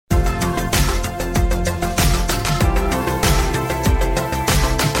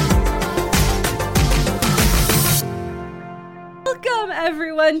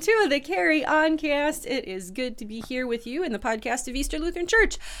Welcome to the Carry On Cast. It is good to be here with you in the podcast of Eastern Lutheran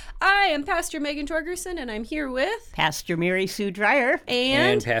Church. I am Pastor Megan Torgerson, and I'm here with Pastor Mary Sue Dreier.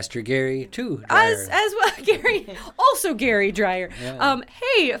 And Pastor Gary, too, Dreier. As well, Gary, also Gary Dreier. Yeah.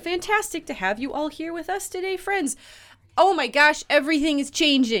 Hey, fantastic to have you all here with us today, friends. Oh my gosh, everything is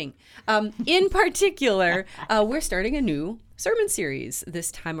changing. In particular, we're starting a new sermon series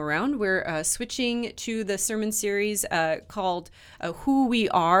this time around. We're switching to the sermon series called Who We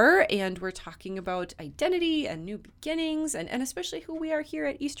Are, and we're talking about identity and new beginnings, and especially who we are here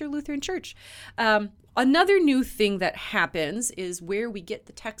at Eastern Lutheran Church. Another new thing that happens is where we get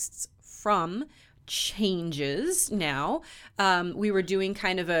the texts from changes now. We were doing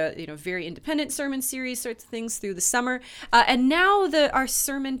kind of a very independent sermon series sorts of things through the summer, and now our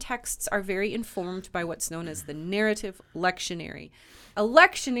sermon texts are very informed by what's known as the narrative lectionary. A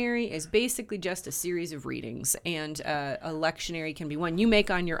lectionary is basically just a series of readings, and a lectionary can be one you make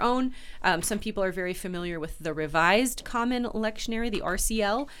on your own. Some people are very familiar with the Revised Common Lectionary, the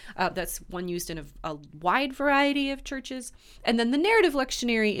RCL. That's one used in a wide variety of churches. And then the narrative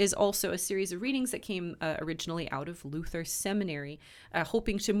lectionary is also a series of readings that came originally out of Luther Seminary,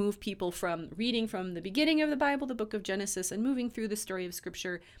 hoping to move people from reading from the beginning of the Bible, the book of Genesis, and moving through the story of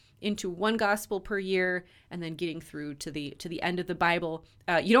Scripture into one gospel per year, and then getting through to the end of the Bible.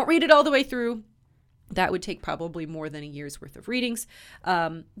 You don't read it all the way through. That would take probably more than a year's worth of readings.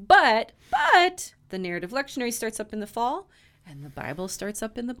 But the narrative lectionary starts up in the fall, and the Bible starts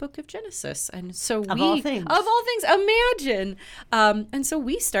up in the book of Genesis. And so Of all things, imagine. And so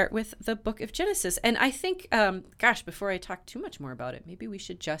we start with the book of Genesis. And I think, before I talk too much more about it, maybe we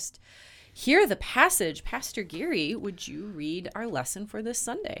should just hear the passage. Pastor Gary, would you read our lesson for this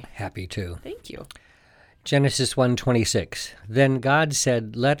Sunday? Happy to. Thank you. Genesis 1:26. Then God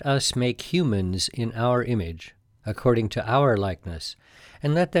said, "Let us make humans in our image, according to our likeness,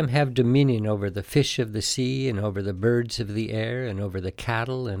 and let them have dominion over the fish of the sea, and over the birds of the air, and over the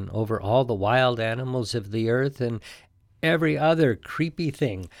cattle, and over all the wild animals of the earth, and every other creepy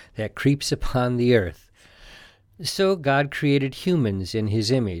thing that creeps upon the earth." So God created humans in his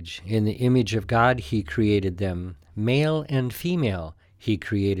image. In the image of God he created them. Male and female he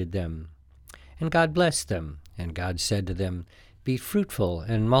created them. And God blessed them. And God said to them, "Be fruitful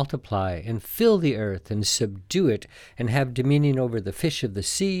and multiply, and fill the earth, and subdue it, and have dominion over the fish of the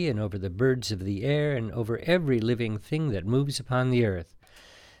sea, and over the birds of the air, and over every living thing that moves upon the earth."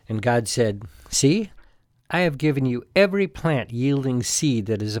 And God said, "See, I have given you every plant yielding seed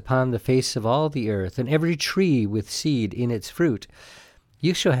that is upon the face of all the earth, and every tree with seed in its fruit.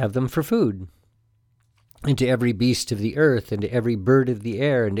 You shall have them for food. And to every beast of the earth, and to every bird of the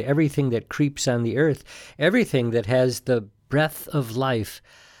air, and to everything that creeps on the earth, everything that has the breath of life,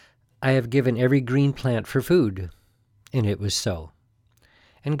 I have given every green plant for food." And it was so.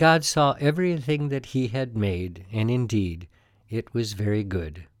 And God saw everything that he had made, and indeed it was very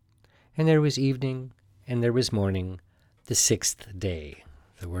good. And there was evening, and there was morning, the sixth day.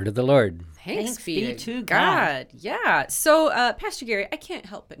 The word of the Lord. Thanks be to God. Yeah. So, Pastor Gary, I can't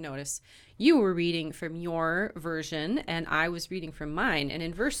help but notice you were reading from your version, and I was reading from mine. And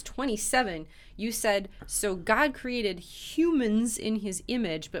in verse 27, you said, "So God created humans in his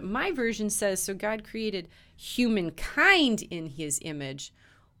image." But my version says, "So God created humankind in his image."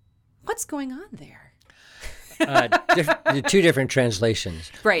 What's going on there? Two different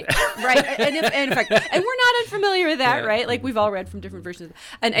translations. Right. And in fact, and we're not unfamiliar with that, right? Like we've all read from different versions.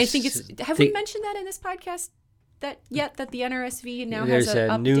 And I think have we mentioned that in this podcast that the NRSV now has a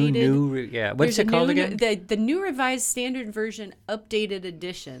updated... What's it called again? The New Revised Standard Version Updated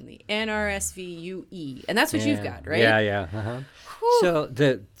Edition, the NRSV UE. And that's what you've got, right? Yeah. Uh-huh.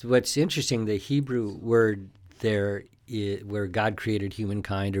 So what's interesting, the Hebrew word there where God created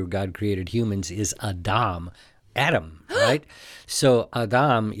humankind or God created humans is Adam, right? So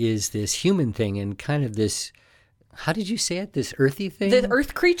Adam is this human thing and kind of this, how did you say it? This earthy thing? The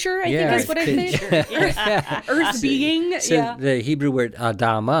earth creature, I think is what I think. Earth being, so the Hebrew word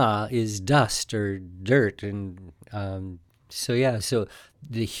Adama is dust or dirt. And so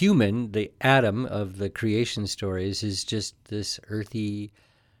the human, the Adam of the creation stories is just this earthy,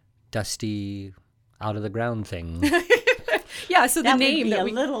 dusty, out of the ground thing. Yeah, so the name would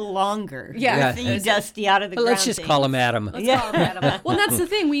be a little longer. Yeah, earthy, dusty, out of the ground. Let's just call him Adam. Call him Adam. Well, that's the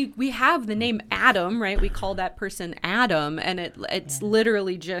thing. We have the name Adam, right? We call that person Adam, and it's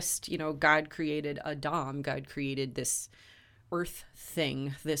literally just God created Adam. God created this earth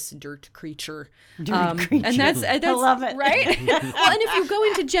thing, this dirt creature. And that's I love it, right? Well, and if you go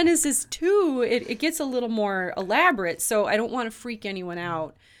into Genesis 2, it gets a little more elaborate. So I don't want to freak anyone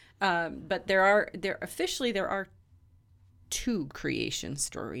out, but there are two creation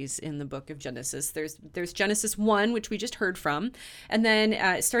stories in the book of Genesis. There's Genesis 1, which we just heard from, and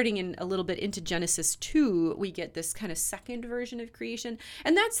then starting in a little bit into Genesis 2, we get this kind of second version of creation,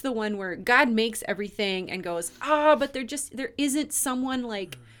 and that's the one where God makes everything and goes, but there isn't someone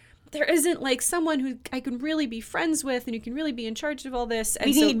like someone who I can really be friends with and who can really be in charge of all this.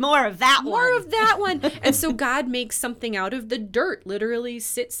 And we need more of that one. More of that one. And so God makes something out of the dirt, literally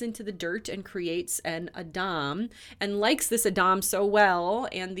sits into the dirt and creates an Adam and likes this Adam so well.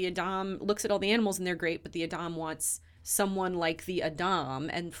 And the Adam looks at all the animals and they're great, but the Adam wants someone like the Adam,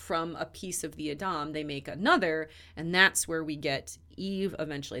 and from a piece of the Adam they make another, and that's where we get Eve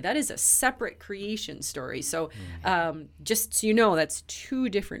eventually. That is a separate creation story. So just so you know, that's two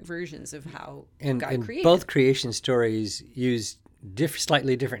different versions of how God created. Both creation stories use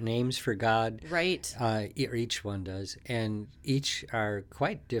slightly different names for God. Right. Each one does. And each are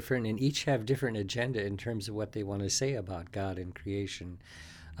quite different, and each have different agenda in terms of what they want to say about God and creation.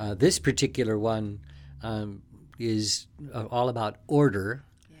 This particular one is all about order.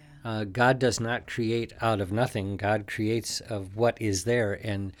 God does not create out of nothing. God creates of what is there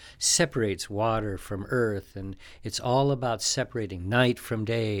and separates water from earth. And it's all about separating night from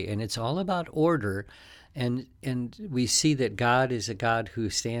day. And it's all about order. And we see that God is a God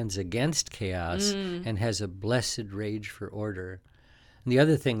who stands against chaos and has a blessed rage for order. And the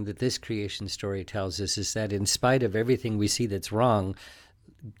other thing that this creation story tells us is that in spite of everything we see that's wrong,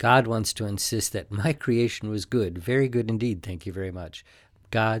 God wants to insist that my creation was good, very good indeed, thank you very much.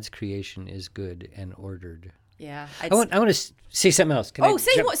 God's creation is good and ordered. Yeah. I want to say something else.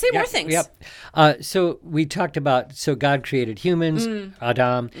 Say more things. Yep. So we talked about, God created humans,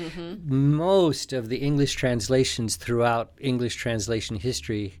 Adam. Mm-hmm. Most of the English translations throughout English translation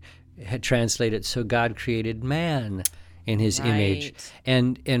history had translated, so God created man in his image.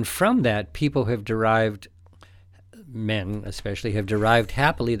 And from that, people have derived, men especially, have derived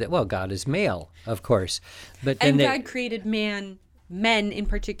happily that, well, God is male, of course. But then God created men in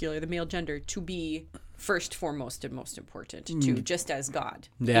particular, the male gender, to be first, foremost, and most important, to just as God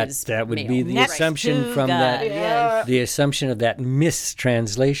is that would male. be the assumption from God. That, the assumption of that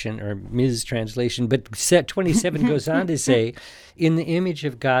mistranslation or mistranslation. But set 27 goes on to say, in the image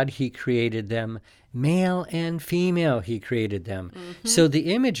of God he created them, male and female he created them. Mm-hmm. So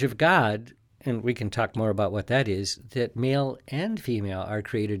the image of God, and we can talk more about what that is, that male and female are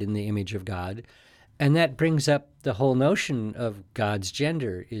created in the image of God. And that brings up the whole notion of God's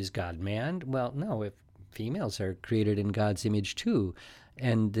gender. Is God man? Well, no, if females are created in God's image too.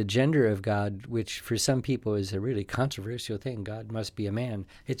 And the gender of God, which for some people is a really controversial thing, God must be a man,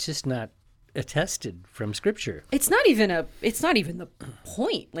 it's just not attested from Scripture. It's not even the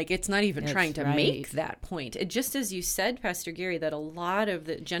point. Like, it's not even trying to make that point. It just, as you said, Pastor Gary, that a lot of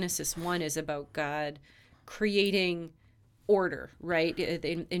the Genesis 1 is about God creating order, right?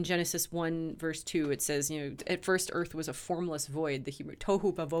 In Genesis 1 verse 2, it says, at first earth was a formless void, the Hebrew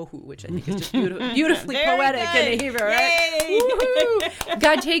tohu bavohu, which I think is just beautifully poetic in the Hebrew, right?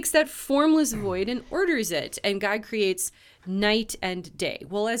 God takes that formless void and orders it, and God creates night and day.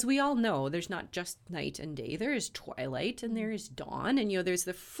 Well, as we all know, there's not just night and day. There is twilight and there is dawn, and there's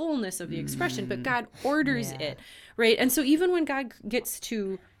the fullness of the expression, but God orders it, right? And so even when God gets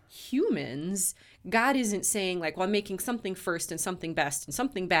to humans, God isn't saying like, well, I'm making something first and something best and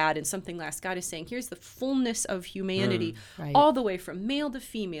something bad and something last. God is saying, here's the fullness of humanity, all the way from male to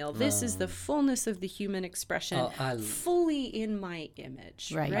female. This is the fullness of the human expression, fully in my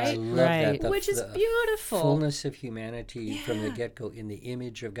image. Right. I love that. Which is beautiful. Fullness of humanity from the get-go in the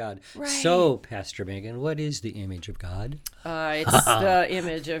image of God. Right. So, Pastor Megan, what is the image of God? It's the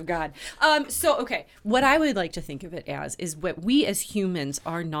image of God. Okay, what I would like to think of it as is what we as humans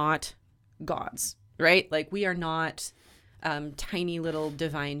are not gods, right? Like, we are not tiny little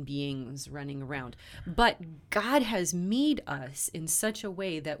divine beings running around, but God has made us in such a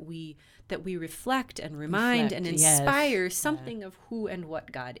way that we reflect and remind and inspire something of who and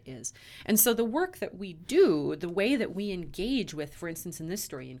what God is. And so the work that we do, the way that we engage with, for instance, in this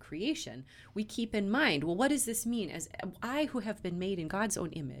story in creation, we keep in mind, well, what does this mean? As I, who have been made in God's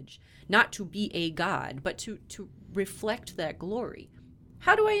own image, not to be a God, but to reflect that glory.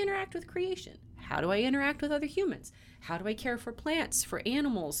 How do I interact with creation? How do I interact with other humans? How do I care for plants, for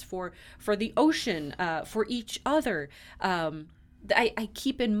animals, for the ocean, for each other? I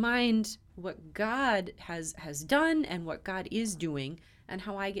keep in mind what God has done and what God is doing, and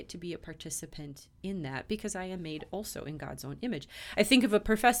how I get to be a participant in that, because I am made also in God's own image. I think of a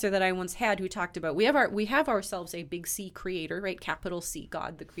professor that I once had who talked about, we have ourselves a big C creator, right? Capital C,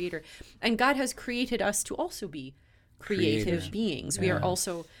 God, the creator. And God has created us to also be creative Creator. beings. We are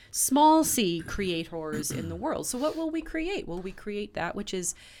also small c creators in the world. So what will we create? Will we create that which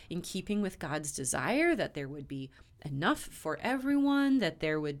is in keeping with God's desire, that there would be enough for everyone, that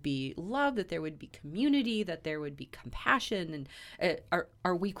there would be love, that there would be community, that there would be compassion? And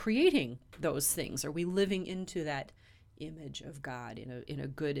are we creating those things? Are we living into that image of God in a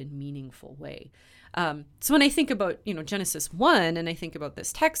good and meaningful way? So when I think about Genesis 1, and I think about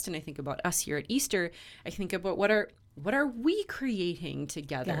this text, and I think about us here at Easter, I think about what are we creating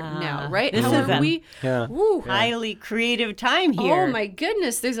together now, right? This How is are a we? Yeah. Ooh, highly creative time here. oh my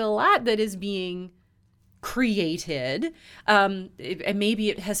goodness, there's a lot that is being created, and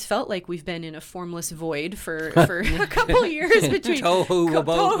maybe it has felt like we've been in a formless void for a couple years between Tohu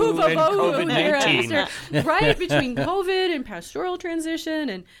wabohu and COVID-19. right, between COVID and pastoral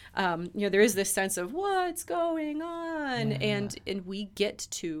transition, and there is this sense of what's going on, and we get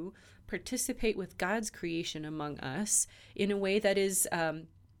to participate with God's creation among us in a way that is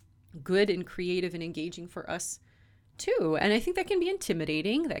good and creative and engaging for us too. And I think that can be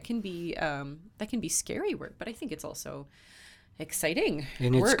intimidating. That can be scary work, but I think it's also exciting.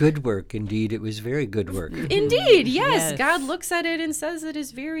 And it's work. good work. Indeed, it was very good work. Indeed, yes. Yes. God looks at it and says it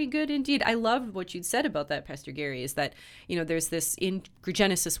is very good indeed. I love what you'd said about that, Pastor Gary, is that, there's this, in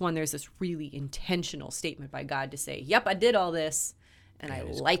Genesis 1, there's this really intentional statement by God to say, yep, I did all this, and I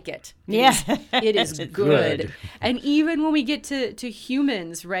like it. It is good. good. And even when we get to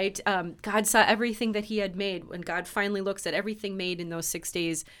humans, right, God saw everything that he had made. When God finally looks at everything made in those 6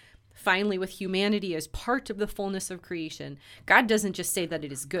 days, finally with humanity as part of the fullness of creation, God doesn't just say that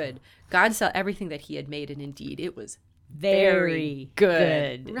it is good. God saw everything that he had made, and indeed it was very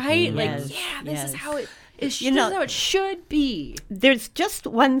good. Right? Yes, this is how it is. You This know- is how it should be. There's just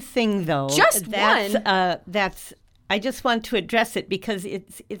one thing, though. Just that's, one? That's. I just want to address it because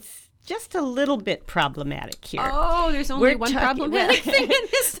it's just a little bit problematic here. Oh, there's only We're one talking- problematic thing in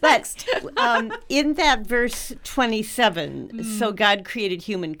this But text. in that verse 27, so God created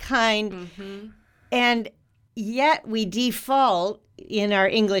humankind, and yet we default in our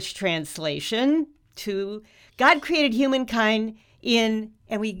English translation to God created humankind and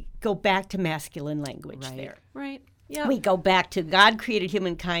we go back to masculine language there. Right. Yeah. We go back to God created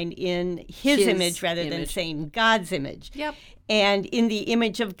humankind in his image rather than image. saying God's image. Yep. And in the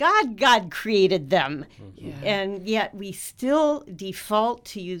image of God, God created them. Yeah. And yet we still default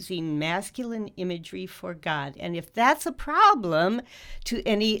to using masculine imagery for God. And if that's a problem to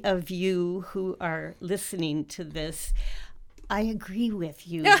any of you who are listening to this, I agree with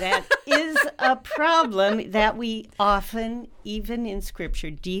you. That is a problem that we often, even in Scripture,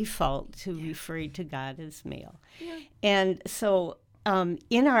 default to referring to God as male. Yeah. And so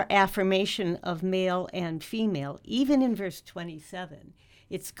in our affirmation of male and female, even in verse 27,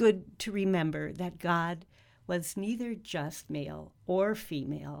 it's good to remember that God was neither just male or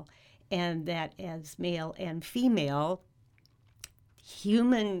female, and that as male and female,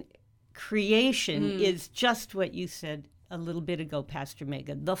 human creation is just what you said a little bit ago, Pastor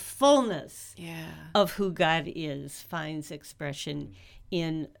Megan. The fullness of who God is finds expression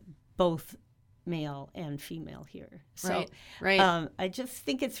in both male and female here. So, Right. I just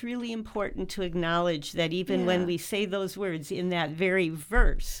think it's really important to acknowledge that even when we say those words in that very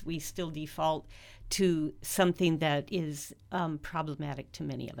verse, we still default to something that is problematic to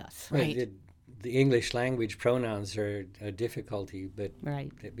many of us. Right. The English language pronouns are a difficulty, but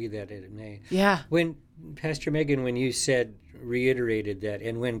Right. be that as it may. Yeah. When Pastor Megan, when you reiterated that,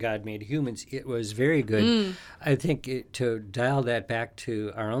 and when God made humans, it was very good. I think to dial that back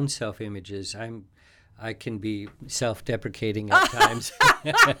to our own self-images, I can be self-deprecating at times,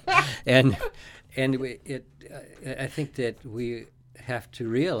 and I think that we have to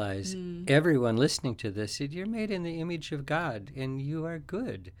realize, everyone listening to this, that you're made in the image of God, and you are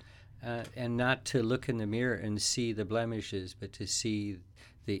good. And not to look in the mirror and see the blemishes, but to see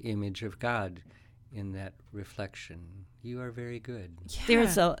the image of God in that reflection. You are very good. Yeah.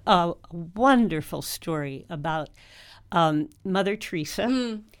 There's a wonderful story about Mother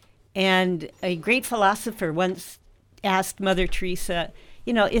Teresa. And a great philosopher once asked Mother Teresa,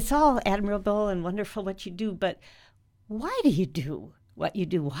 it's all admirable and wonderful what you do, but why do you do what you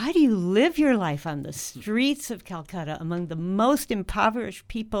do? Why do you live your life on the streets of Calcutta among the most impoverished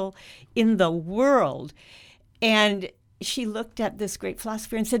people in the world? And she looked at this great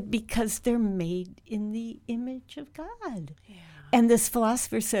philosopher and said, because they're made in the image of God. Yeah. And this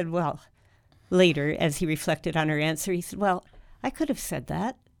philosopher said, well, later, as he reflected on her answer, he said, well, I could have said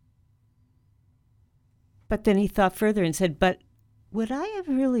that. But then he thought further and said, but would I have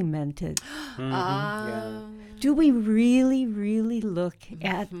really meant it? Yeah. Do we really, really look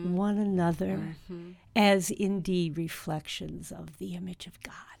at one another as indeed reflections of the image of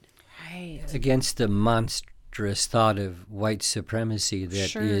God? Right. Against the monstrous thought of white supremacy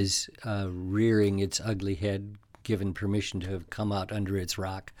that Sure. is rearing its ugly head, given permission to have come out under its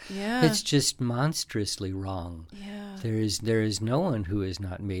rock. Yeah. It's just monstrously wrong. Yeah. There is no one who is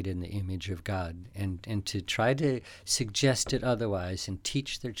not made in the image of God, and to try to suggest it otherwise and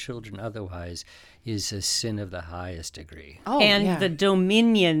teach their children otherwise is a sin of the highest degree. Oh, And yeah. the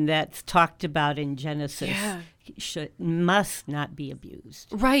dominion that's talked about in Genesis Yeah. must not be abused.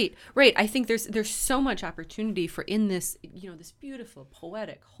 Right. I think there's so much opportunity for in this, this beautiful,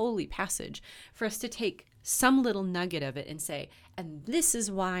 poetic, holy passage for us to take some little nugget of it and say, and this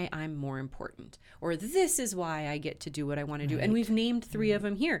is why I'm more important, or this is why I get to do what I want to do. And we've named 3 of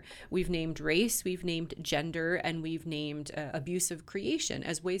them here. We've named race, we've named gender, and we've named abuse of creation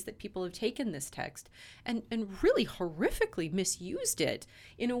as ways that people have taken this text and really horrifically misused it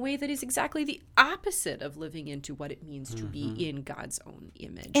in a way that is exactly the opposite of living into what it means to be in God's own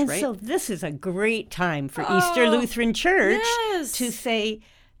image. And right? so this is a great time for Easter Lutheran Church yes. to say,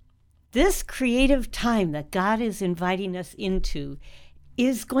 this creative time that God is inviting us into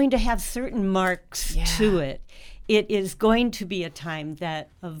is going to have certain marks to it. It is going to be a time that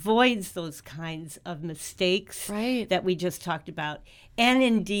avoids those kinds of mistakes that we just talked about, and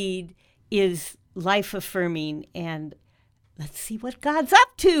indeed is life-affirming. And let's see what God's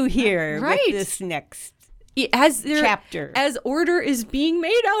up to here with this next chapter. As order is being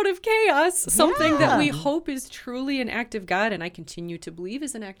made out of chaos, something that we hope is truly an act of God, and I continue to believe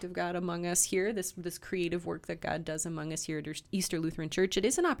is an act of God among us here, this creative work that God does among us here at Easter Lutheran Church. It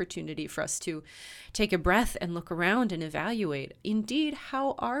is an opportunity for us to take a breath and look around and evaluate, indeed,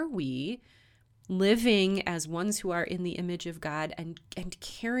 how are we living as ones who are in the image of God and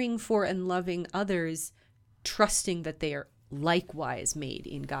caring for and loving others, trusting that they are likewise made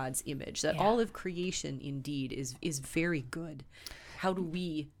in God's image, that all of creation indeed is very good. How do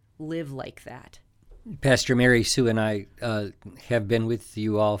we live like that? Pastor Mary Sue and I have been with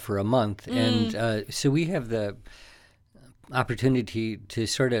you all for a month, and so we have the opportunity to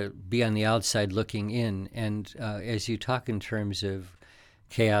sort of be on the outside looking in, and as you talk in terms of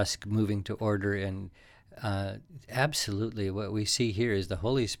chaos moving to order, and absolutely what we see here is the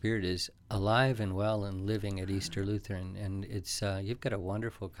Holy Spirit is alive and well and living at Easter Lutheran, and it's you've got a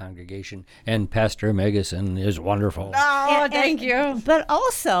wonderful congregation, and Pastor Megason is wonderful. Oh, thank you. But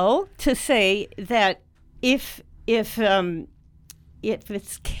also to say that if it's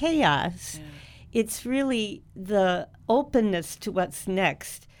chaos, it's really the openness to what's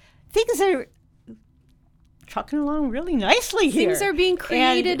next. Things are trucking along really nicely here. Things are being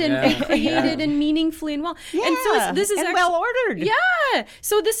created and meaningfully and well. Yeah, and so this is and actually, well ordered. Yeah.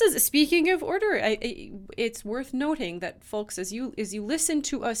 So this is, speaking of order, it's worth noting that, folks, as you listen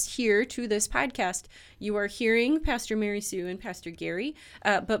to us here to this podcast, you are hearing Pastor Mary Sue and Pastor Gary.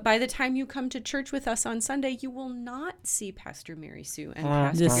 But by the time you come to church with us on Sunday, you will not see Pastor Mary Sue and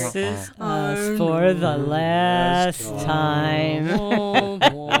Pastor Gary. This is us for the last time.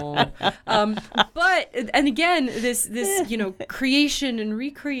 And again, this creation and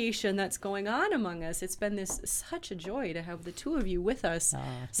recreation that's going on among us, it's been such a joy to have the 2 of you with us.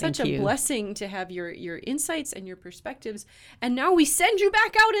 Such a blessing to have your insights and your perspectives. And now we send you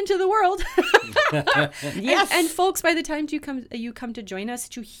back out into the world. Yes. And folks, by the time you come to join us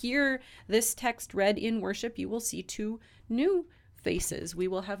to hear this text read in worship, you will see 2 new faces. We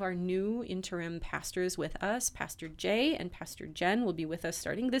will have our new interim pastors with us. Pastor Jay and Pastor Jen will be with us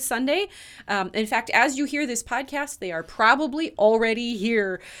starting this Sunday. In fact, as you hear this podcast, they are probably already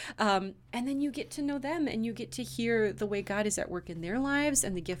here. And then you get to know them, and you get to hear the way God is at work in their lives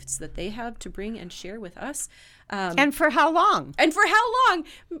and the gifts that they have to bring and share with us. And for how long?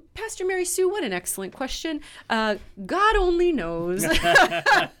 Pastor Mary Sue, what an excellent question. God only knows.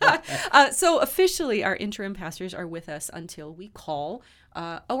 So officially, our interim pastors are with us until we call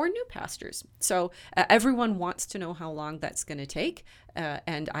our new pastors. So everyone wants to know how long that's going to take.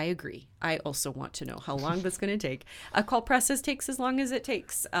 And I agree. I also want to know how long that's going to take. A call process takes as long as it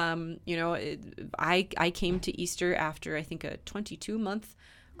takes. I came to Easter after, I think, a 22-month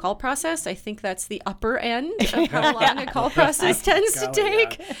call process. I think that's the upper end of how long a call process tends to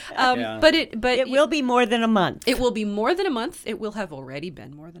take. But it will be more than a month. It will be more than a month. It will have already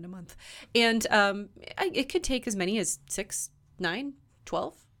been more than a month. And it could take as many as 6, 9,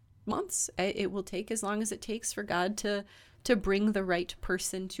 12 months. It will take as long as it takes for God to bring the right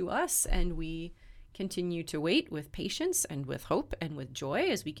person to us, and we continue to wait with patience and with hope and with joy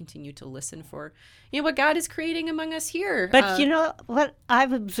as we continue to listen for, what God is creating among us here. But what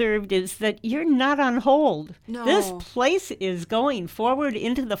I've observed is that you're not on hold. No. This place is going forward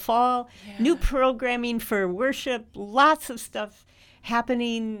into the fall. New programming for worship, lots of stuff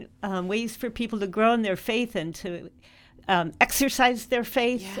happening, ways for people to grow in their faith and to exercise their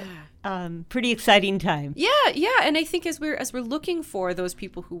faith. Pretty exciting time. Yeah, and I think as we're looking for those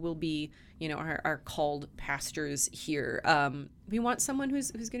people who will be, our called pastors here, we want someone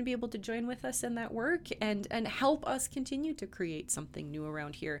who's going to be able to join with us in that work and help us continue to create something new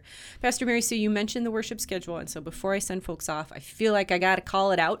around here. Pastor Mary Sue, you mentioned the worship schedule, and so before I send folks off, I feel like I got to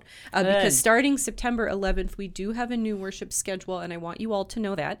call it out because starting September 11th, we do have a new worship schedule, and I want you all to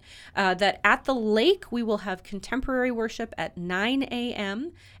know that at the lake we will have contemporary worship at 9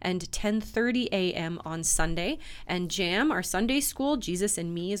 a.m. and 10:30 a.m. on Sunday, and Jam, our Sunday school, Jesus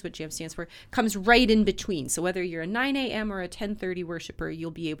and Me is what Jam stands for, comes right in between. So whether you're a 9 a.m. or a 10:30 worshiper,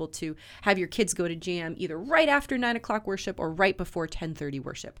 you'll be able to have your kids go to Jam either right after 9 o'clock worship or right before 10:30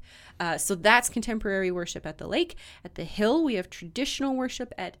 worship. So that's contemporary worship at the lake. At the Hill, we have traditional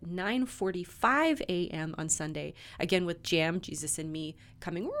worship at 9:45 a.m. on Sunday, again with Jam, Jesus and Me,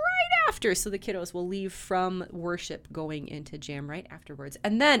 coming right after. So the kiddos will leave from worship going into Jam right afterwards.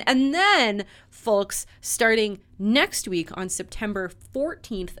 And then, folks, starting next week on September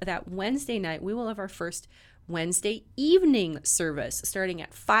 14th, that Wednesday night, we will have our first Wednesday evening service starting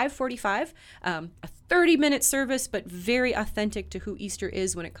at 5:45, a 30-minute service, but very authentic to who Easter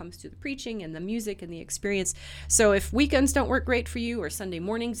is when it comes to the preaching and the music and the experience. So if weekends don't work great for you, or Sunday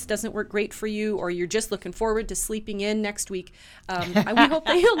mornings doesn't work great for you, or you're just looking forward to sleeping in next week, we hope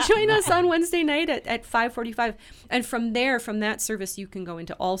that you'll join us on Wednesday night at 5:45. And from that service, you can go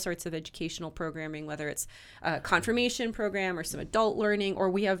into all sorts of educational programming, whether it's a confirmation program or some adult learning, or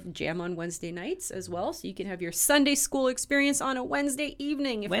we have Jam on Wednesday nights as well. So you can have your Sunday school experience on a Wednesday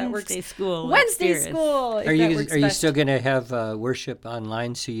evening if that works. Wednesday school. Are you still going to have worship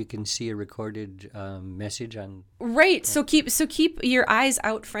online so you can see a recorded message on? Right. So keep your eyes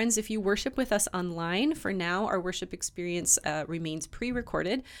out, friends. If you worship with us online, for now, our worship experience remains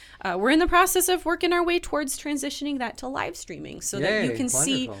pre-recorded. We're in the process of working our way towards transitioning that to live streaming, so that you can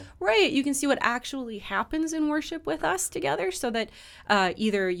see. Right. You can see what actually happens in worship with us together, so that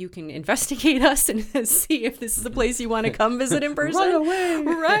either you can investigate us and see if this is a place you want to come visit in person. Run away.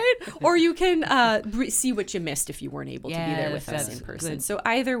 Right. Or you can see what you missed if you weren't able to be there with us in person. Good. So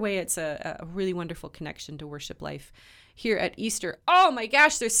either way, it's a really wonderful connection to worship life here at Easter. Oh my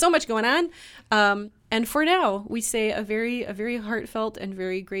gosh, there's so much going on. And for now, we say a very heartfelt and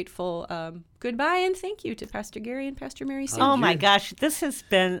very grateful goodbye and thank you to Pastor Gary and Pastor Mary Sue. Oh my gosh, this has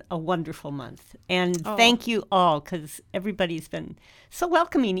been a wonderful month. And thank you all, because everybody's been so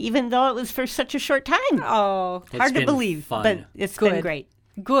welcoming, even though it was for such a short time. Oh, hard to believe, but it's been great.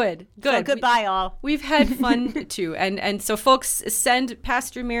 Good. So goodbye, all. We've had fun too, and so folks, send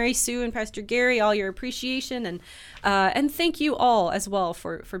Pastor Mary Sue and Pastor Gary all your appreciation, and thank you all as well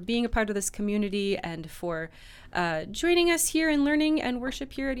for being a part of this community and for joining us here in learning and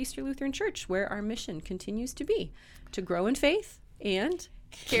worship here at Easter Lutheran Church, where our mission continues to be to grow in faith and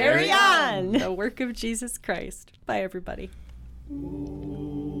carry on the work of Jesus Christ. Bye, everybody.